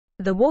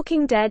The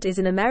Walking Dead is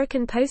an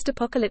American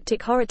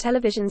post-apocalyptic horror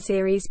television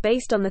series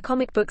based on the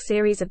comic book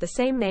series of the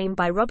same name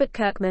by Robert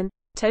Kirkman,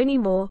 Tony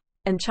Moore,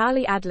 and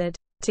Charlie Adlard,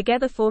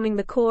 together forming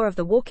the core of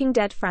the Walking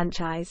Dead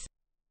franchise.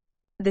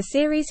 The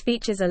series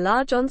features a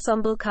large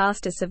ensemble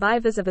cast as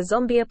survivors of a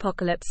zombie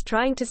apocalypse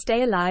trying to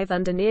stay alive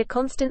under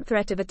near-constant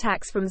threat of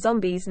attacks from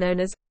zombies known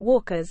as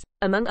walkers,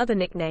 among other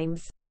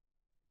nicknames.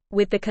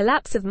 With the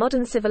collapse of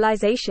modern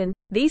civilization,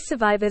 these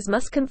survivors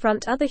must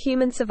confront other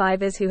human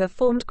survivors who have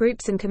formed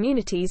groups and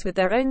communities with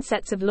their own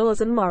sets of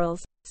laws and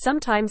morals,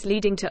 sometimes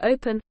leading to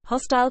open,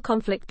 hostile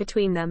conflict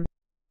between them.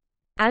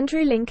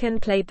 Andrew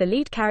Lincoln played the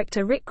lead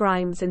character Rick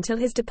Grimes until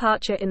his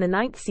departure in the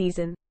 9th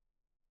season.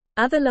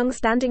 Other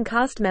long-standing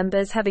cast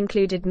members have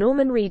included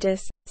Norman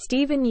Reedus,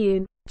 Stephen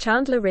Yeun,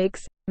 Chandler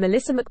Riggs,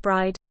 Melissa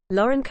McBride,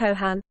 Lauren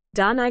Cohan,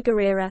 Danai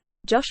Gurira,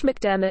 Josh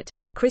McDermott,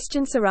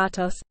 Christian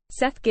Serratos,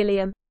 Seth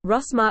Gilliam,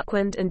 Ross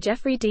Marquand and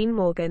Jeffrey Dean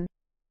Morgan.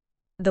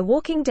 The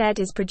Walking Dead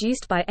is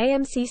produced by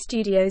AMC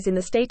Studios in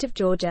the state of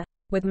Georgia,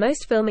 with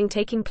most filming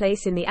taking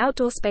place in the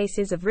outdoor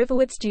spaces of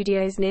Riverwood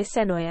Studios near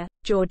Senoia,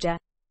 Georgia.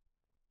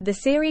 The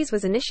series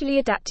was initially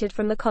adapted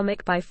from the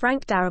comic by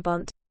Frank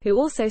Darabont, who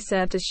also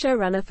served as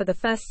showrunner for the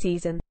first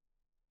season.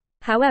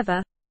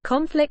 However,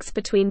 conflicts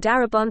between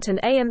Darabont and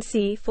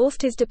AMC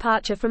forced his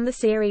departure from the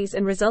series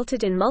and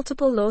resulted in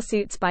multiple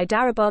lawsuits by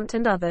Darabont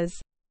and others.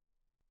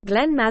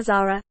 Glenn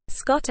Mazzara,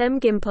 Scott M.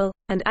 Gimple,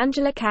 and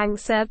Angela Kang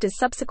served as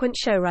subsequent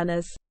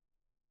showrunners.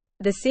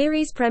 The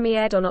series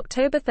premiered on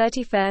October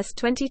 31,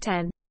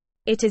 2010.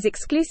 It is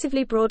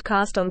exclusively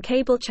broadcast on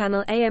cable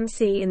channel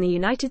AMC in the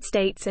United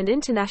States and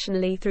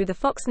internationally through the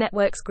Fox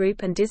Networks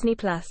Group and Disney+.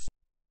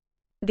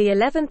 The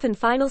 11th and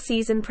final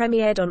season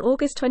premiered on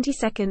August 22,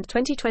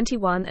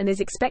 2021 and is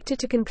expected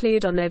to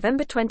conclude on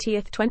November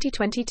 20,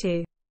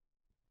 2022.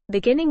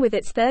 Beginning with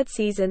its third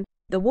season,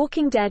 The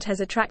Walking Dead has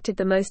attracted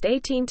the most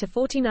 18 to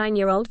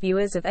 49-year-old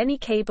viewers of any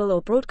cable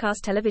or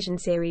broadcast television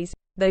series,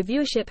 though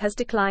viewership has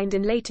declined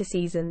in later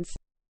seasons.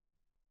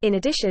 In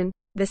addition,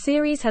 the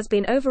series has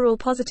been overall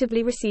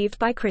positively received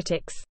by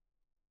critics.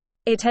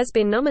 It has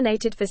been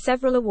nominated for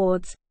several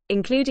awards,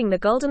 including the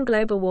Golden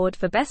Globe Award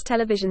for Best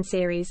Television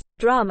Series,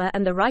 Drama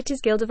and the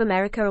Writers Guild of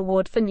America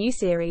Award for New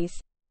Series.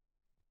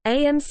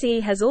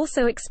 AMC has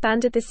also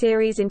expanded the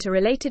series into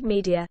related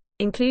media,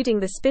 including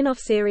the spin-off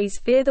series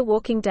Fear the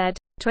Walking Dead,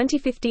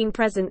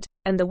 2015-present,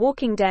 and The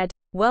Walking Dead,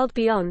 World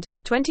Beyond,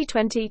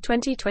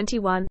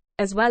 2020-2021,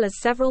 as well as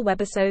several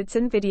webisodes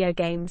and video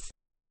games.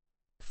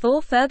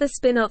 4 further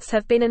spin-offs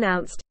have been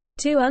announced,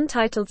 2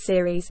 untitled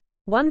series,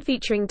 one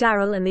featuring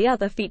Daryl and the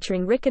other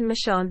featuring Rick and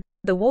Michonne,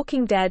 The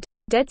Walking Dead,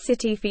 Dead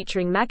City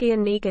featuring Maggie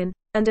and Negan,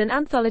 and an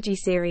anthology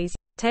series,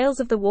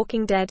 Tales of the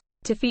Walking Dead,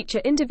 to feature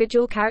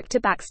individual character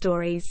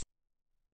backstories.